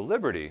individual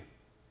liberty,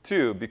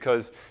 too,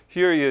 because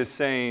here he is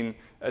saying,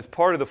 as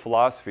part of the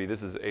philosophy,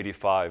 this is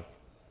 '85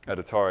 at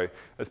Atari,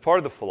 as part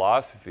of the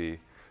philosophy,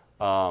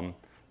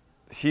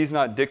 he's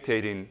not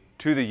dictating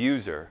to the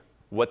user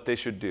what they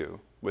should do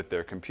with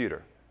their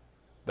computer.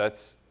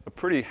 That's a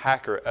pretty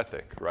hacker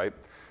ethic, right?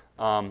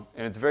 And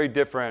it's very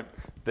different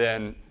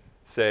than,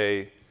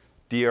 say,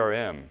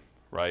 DRM,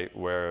 right,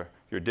 where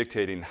you're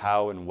dictating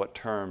how and what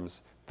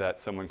terms that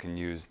someone can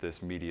use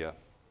this media,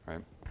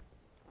 right?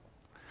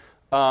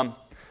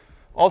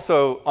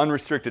 Also,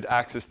 unrestricted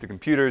access to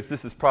computers.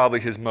 This is probably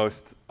his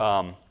most,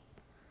 one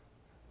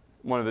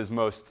of his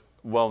most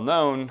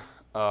well-known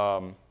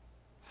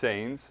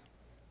sayings.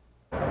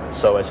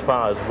 So as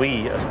far as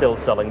we are still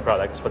selling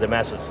products for the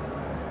masses,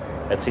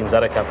 it seems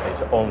other companies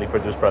only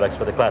produce products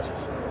for the classes.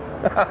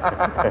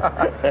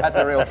 That's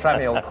a real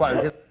Tramiel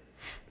quote.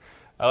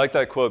 I like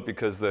that quote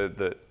because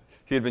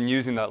he had been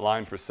using that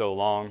line for so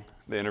long.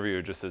 The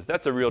interviewer just says,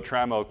 "That's a real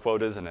Tramiel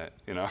quote, isn't it?"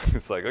 You know,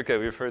 it's like, okay,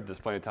 we've heard this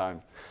plenty of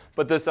times.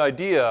 But this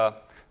idea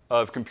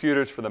of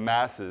computers for the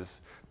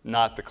masses,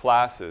 not the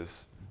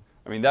classes,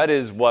 I mean, that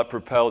is what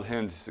propelled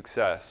him to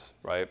success,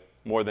 right,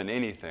 more than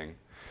anything.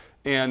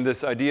 And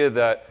this idea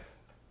that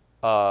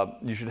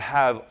you should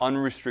have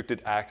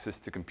unrestricted access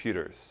to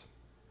computers.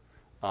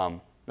 Now,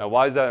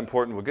 why is that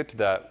important? We'll get to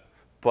that.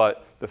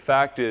 But the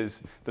fact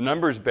is, the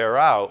numbers bear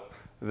out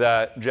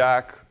that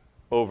Jack,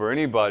 over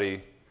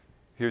anybody,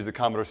 here's the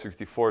Commodore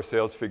 64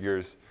 sales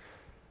figures,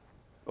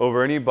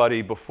 over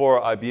anybody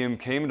before IBM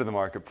came into the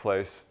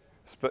marketplace,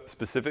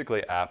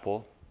 specifically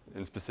Apple,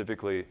 and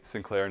specifically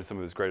Sinclair and some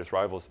of his greatest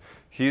rivals,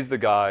 he's the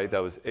guy that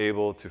was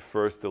able to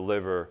first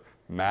deliver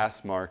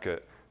mass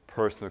market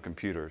personal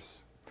computers.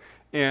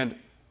 And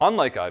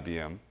unlike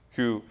IBM,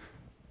 who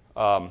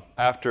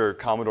after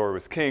Commodore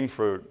was king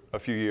for a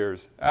few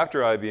years,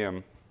 after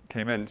IBM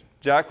came in,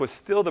 Jack was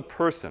still the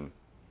person,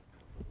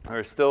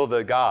 or still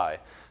the guy,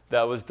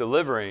 that was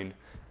delivering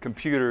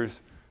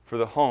computers for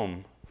the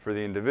home, for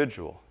the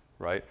individual,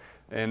 right?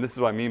 And this is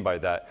what I mean by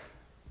that.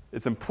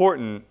 It's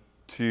important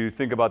to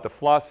think about the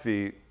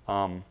philosophy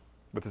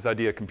with this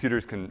idea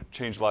computers can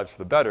change lives for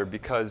the better,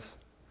 because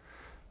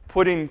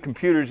putting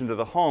computers into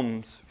the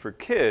homes for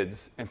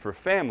kids and for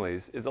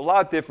families is a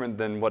lot different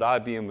than what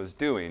IBM was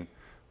doing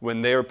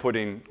when they were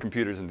putting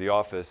computers in the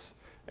office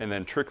and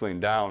then trickling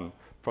down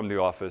from the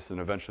office, and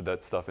eventually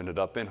that stuff ended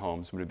up in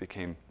homes when it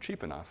became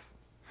cheap enough.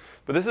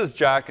 But this is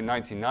Jack in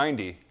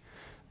 1990,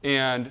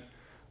 and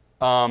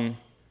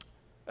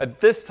at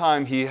this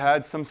time he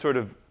had some sort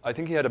of, I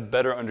think he had a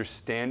better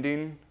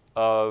understanding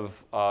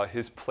of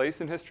his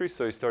place in history,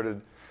 so he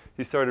started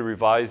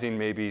revising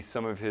maybe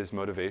some of his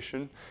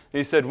motivation. And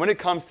he said, when it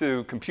comes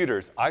to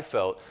computers, I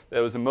felt that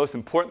it was the most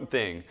important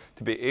thing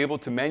to be able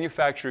to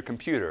manufacture a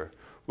computer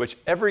which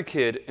every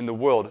kid in the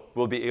world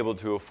will be able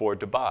to afford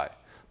to buy.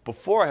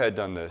 Before I had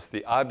done this,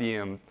 the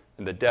IBM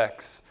and the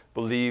DECs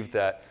believed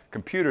that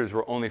computers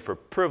were only for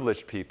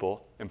privileged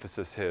people,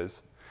 emphasis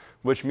his,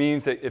 which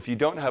means that if you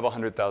don't have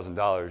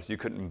 $100,000, you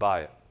couldn't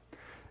buy it.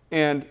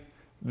 And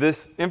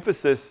this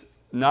emphasis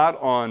not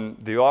on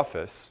the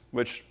office,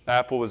 which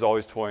Apple was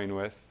always toying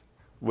with,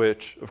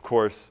 which, of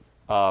course,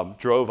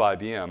 drove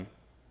IBM,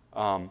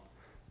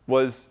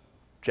 was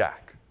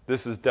Jack.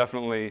 This was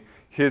definitely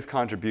his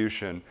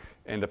contribution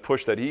and the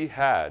push that he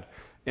had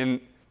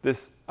in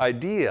this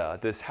idea,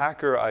 this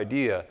hacker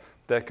idea,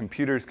 that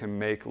computers can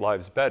make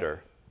lives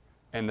better,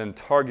 and then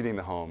targeting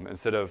the home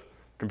instead of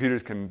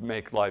computers can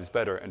make lives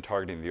better and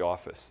targeting the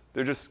office.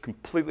 They're just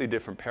completely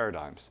different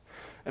paradigms.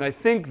 And I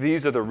think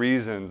these are the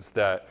reasons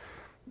that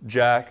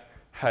Jack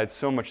had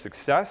so much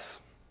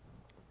success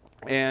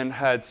and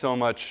had so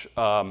much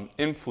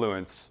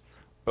influence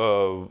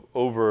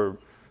over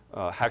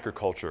hacker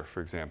culture,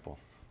 for example,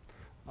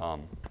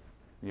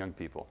 young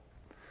people.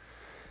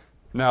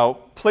 Now,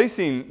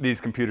 placing these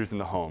computers in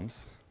the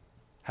homes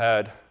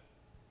had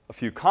a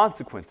few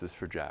consequences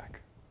for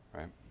Jack,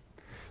 right?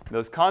 And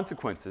those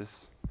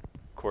consequences,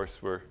 of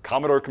course, were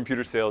Commodore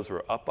computer sales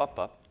were up, up,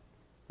 up,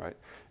 right?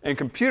 And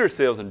computer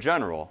sales in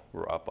general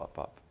were up, up,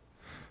 up,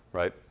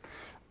 right?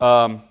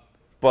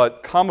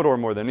 But Commodore,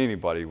 more than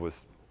anybody, were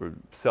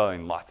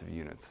selling lots of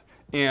units.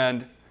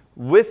 And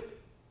with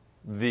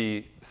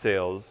the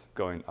sales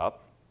going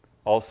up,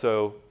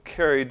 also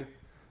carried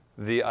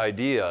the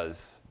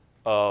ideas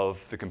of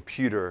the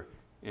computer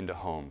into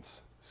homes.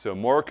 So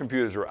more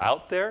computers were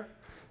out there,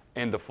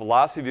 and the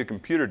philosophy of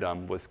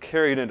computerdom was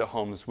carried into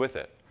homes with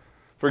it.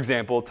 For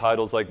example,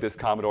 titles like this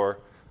Commodore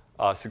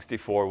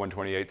 64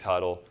 128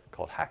 title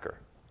called Hacker,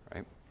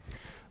 right?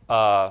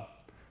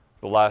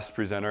 The last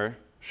presenter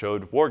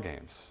showed war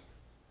games,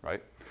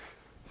 right?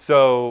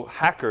 So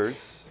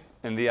hackers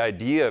and the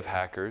idea of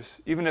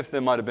hackers, even if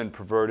they might have been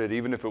perverted,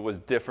 even if it was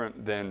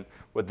different than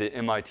what the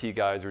MIT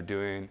guys were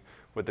doing,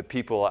 what the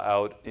people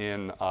out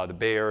in the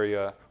Bay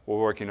Area were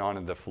working on,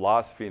 and the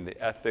philosophy and the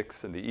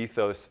ethics and the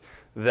ethos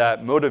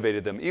that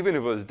motivated them, even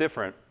if it was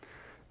different,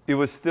 it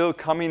was still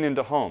coming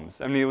into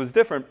homes. I mean, it was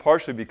different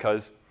partially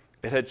because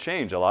it had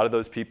changed. A lot of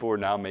those people were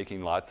now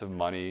making lots of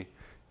money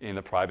in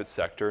the private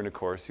sector, and of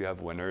course you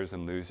have winners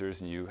and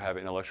losers, and you have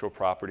intellectual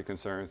property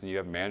concerns, and you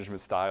have management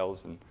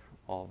styles and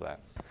all of that.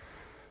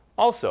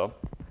 Also,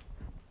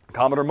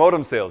 Commodore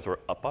modem sales were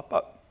up, up,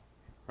 up,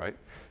 right?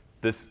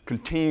 This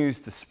continues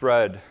to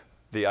spread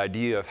the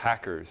idea of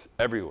hackers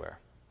everywhere.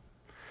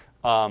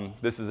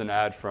 This is an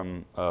ad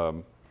from a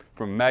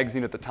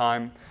magazine at the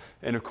time,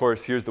 and of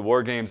course here's the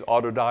War Games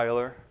auto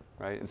dialer,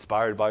 right?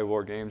 Inspired by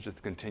War Games, just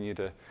to continue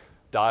to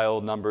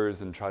dial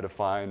numbers and try to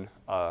find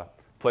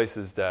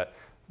places that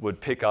would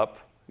pick up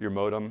your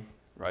modem,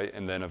 right?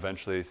 And then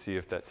eventually see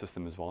if that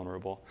system is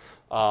vulnerable.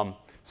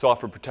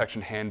 Software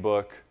protection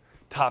handbook,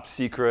 top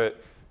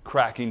secret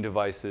cracking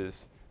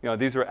devices. You know,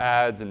 these were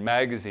ads in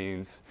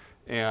magazines,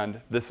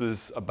 and this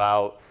was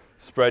about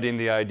spreading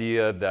the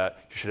idea that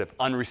you should have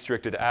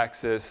unrestricted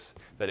access,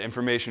 that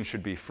information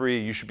should be free,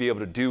 you should be able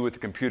to do with the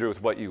computer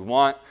with what you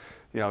want,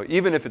 you know,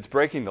 even if it's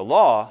breaking the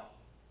law,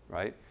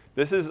 right?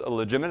 This is a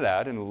legitimate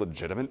ad in a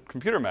legitimate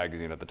computer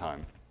magazine at the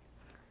time.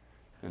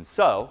 And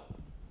so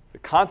the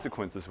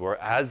consequences were,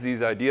 as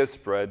these ideas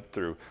spread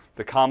through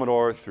the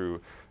Commodore,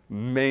 through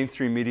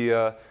mainstream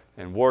media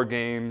and War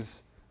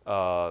Games,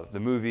 the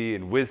movie,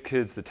 and Whiz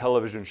Kids, the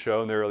television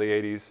show in the early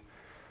 80s,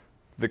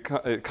 the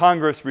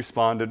Congress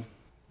responded.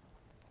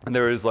 And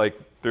there's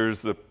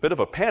a bit of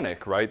a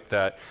panic, right,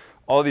 that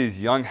all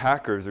these young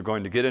hackers are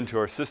going to get into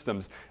our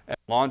systems and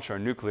launch our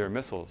nuclear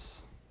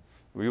missiles.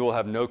 We will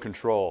have no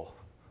control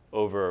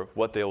over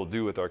what they will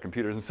do with our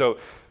computers. And so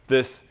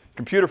this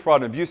Computer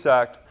Fraud and Abuse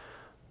Act,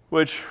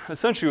 which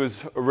essentially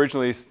was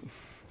originally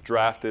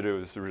drafted, it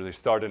was originally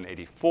started in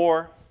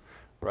 '84,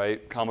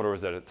 right? Commodore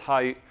was at its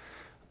height.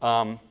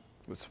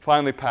 Was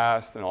finally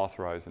passed and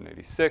authorized in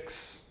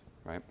 '86,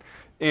 right?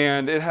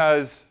 And it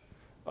has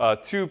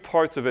two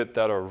parts of it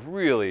that are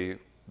really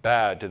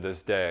bad to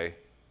this day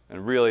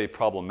and really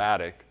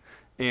problematic.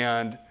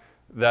 And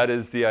that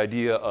is the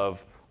idea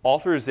of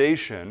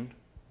authorization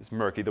is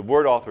murky. The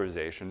word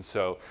authorization,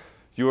 so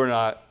you are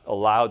not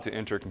allowed to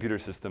enter a computer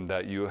system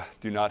that you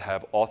do not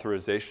have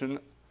authorization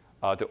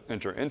to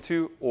enter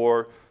into,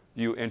 or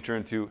you enter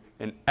into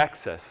in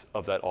excess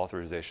of that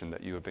authorization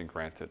that you have been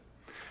granted,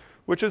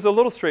 which is a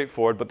little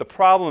straightforward. But the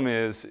problem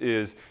is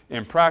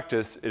in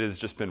practice, it has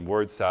just been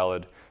word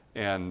salad,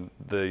 and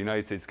the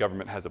United States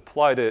government has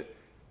applied it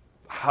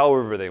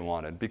however they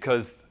wanted.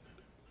 Because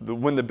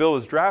when the bill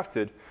was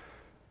drafted,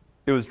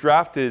 it was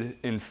drafted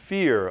in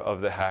fear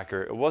of the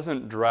hacker. It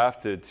wasn't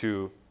drafted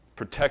to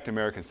protect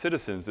American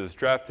citizens. It was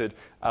drafted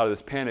out of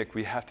this panic.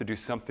 We have to do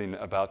something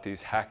about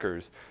these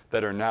hackers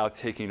that are now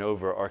taking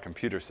over our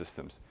computer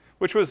systems,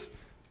 which was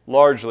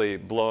largely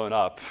blown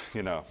up,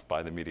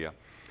 by the media.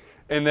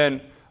 And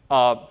then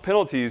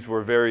penalties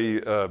were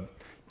very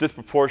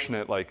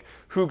disproportionate, like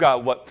who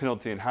got what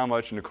penalty and how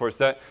much. And of course,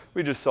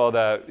 we just saw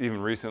that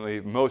even recently,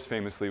 most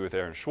famously with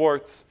Aaron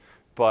Swartz.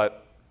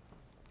 But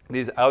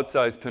these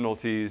outsized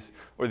penalties,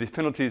 or these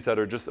penalties that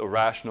are just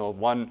irrational,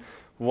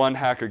 one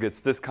hacker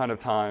gets this kind of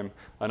time,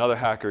 another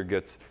hacker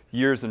gets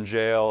years in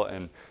jail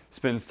and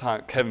spends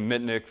time, Kevin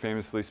Mitnick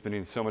famously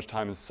spending so much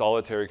time in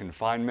solitary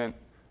confinement,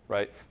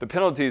 right? The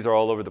penalties are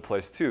all over the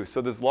place too.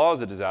 So this law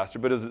is a disaster,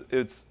 but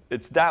it's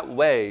that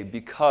way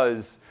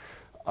because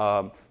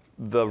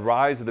the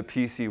rise of the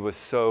PC was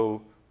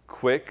so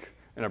quick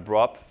and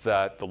abrupt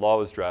that the law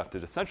was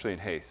drafted essentially in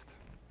haste.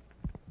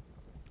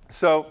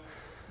 So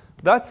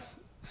that's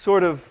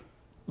sort of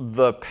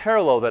the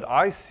parallel that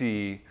I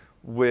see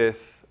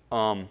with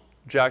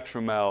Jack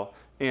Tramiel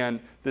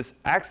and this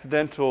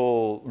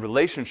accidental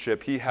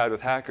relationship he had with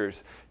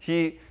hackers.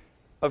 He,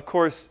 of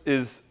course,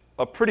 is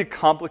a pretty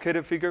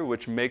complicated figure,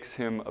 which makes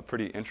him a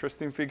pretty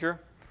interesting figure.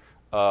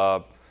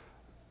 As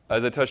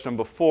I touched on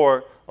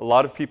before, a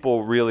lot of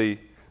people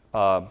really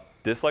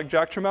dislike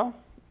Jack Tramiel.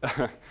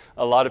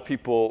 A lot of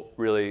people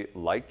really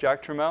like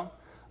Jack Tramiel.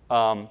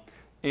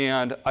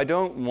 And I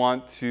don't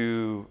want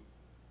to,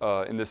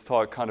 in this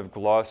talk, kind of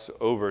gloss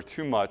over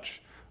too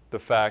much the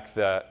fact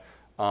that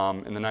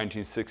in the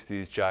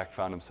 1960s, Jack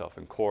found himself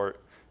in court.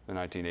 In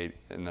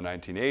the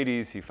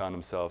 1980s, he found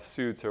himself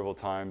sued several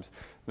times.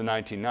 In the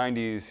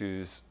 1990s, he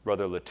was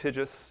rather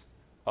litigious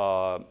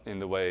in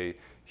the way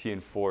he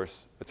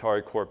enforced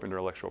Atari Corp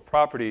intellectual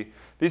property.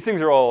 These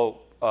things are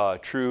all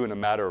true in a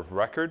matter of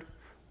record.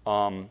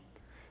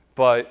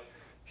 But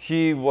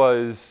he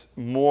was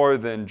more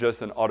than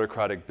just an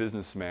autocratic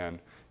businessman.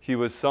 He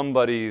was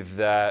somebody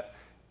that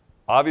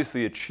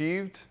obviously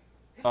achieved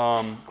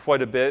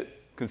quite a bit,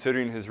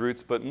 considering his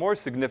roots, but more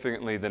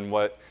significantly than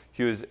what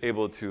he was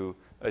able to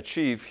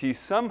achieve, he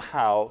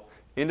somehow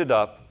ended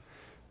up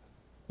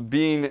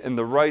being in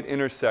the right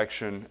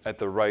intersection at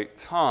the right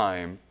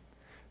time,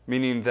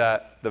 meaning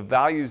that the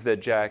values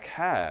that Jack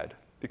had,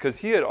 because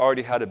he had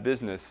already had a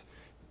business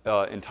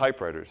in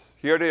typewriters,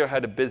 he already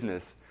had a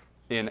business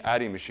in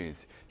adding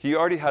machines, he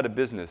already had a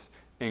business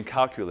in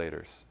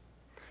calculators,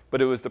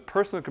 but it was the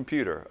personal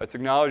computer, a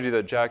technology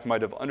that Jack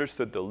might have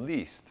understood the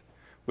least,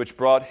 which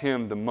brought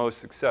him the most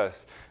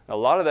success. And a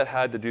lot of that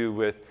had to do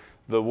with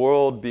the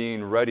world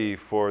being ready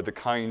for the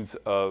kinds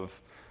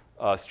of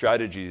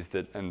strategies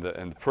and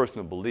the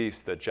personal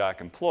beliefs that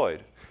Jack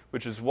employed,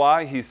 which is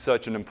why he's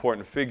such an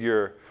important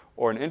figure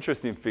or an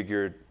interesting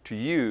figure to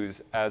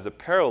use as a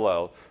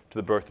parallel to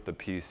the birth of the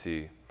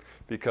PC.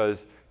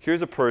 Because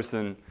here's a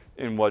person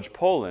in Łódź,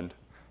 Poland,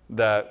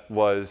 that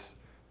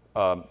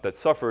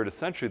suffered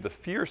essentially the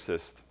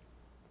fiercest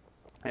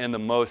and the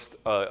most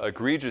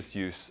egregious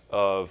use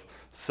of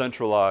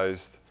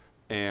centralized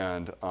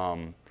and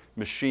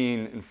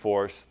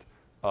machine-enforced,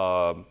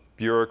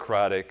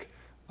 bureaucratic,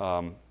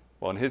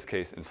 well, in his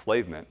case,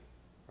 enslavement,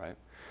 right?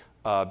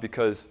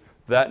 Because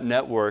that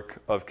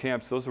network of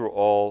camps, those were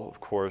all, of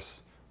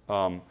course,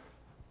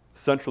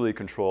 centrally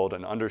controlled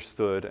and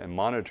understood and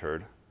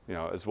monitored,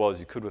 as well as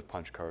you could with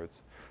punch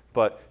cards.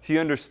 But he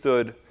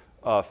understood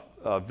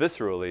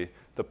viscerally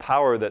the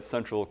power that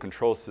central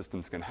control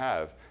systems can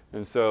have.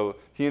 And so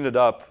he ended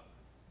up,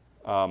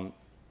 and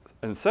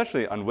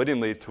essentially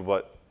unwittingly to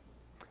what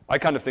I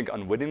kind of think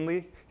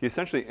unwittingly, he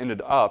essentially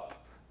ended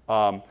up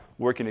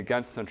working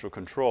against central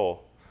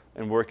control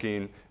and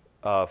working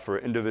for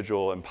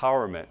individual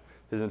empowerment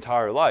his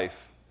entire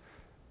life.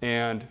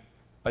 And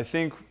I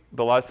think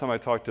the last time I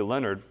talked to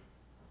Leonard,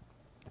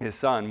 his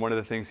son, one of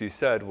the things he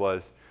said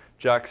was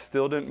Jack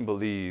still didn't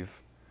believe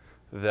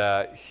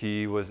that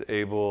he was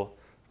able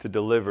to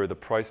deliver the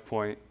price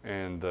point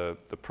and the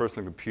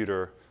personal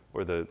computer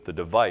or the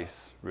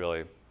device,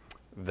 really,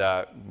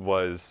 that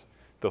was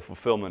the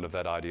fulfillment of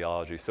that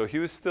ideology. So he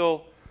was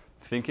still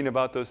thinking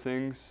about those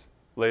things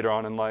later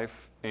on in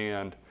life,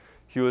 and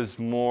he was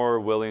more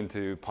willing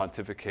to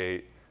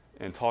pontificate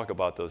and talk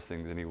about those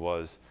things than he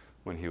was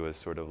when he was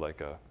sort of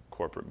like a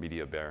corporate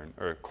media baron,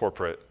 or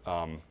corporate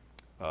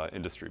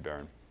industry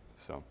baron.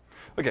 So,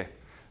 okay,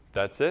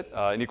 that's it.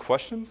 Any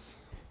questions?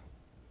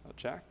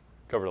 Jack?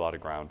 Covered a lot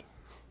of ground.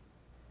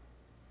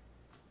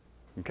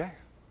 Okay,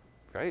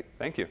 great,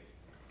 thank you.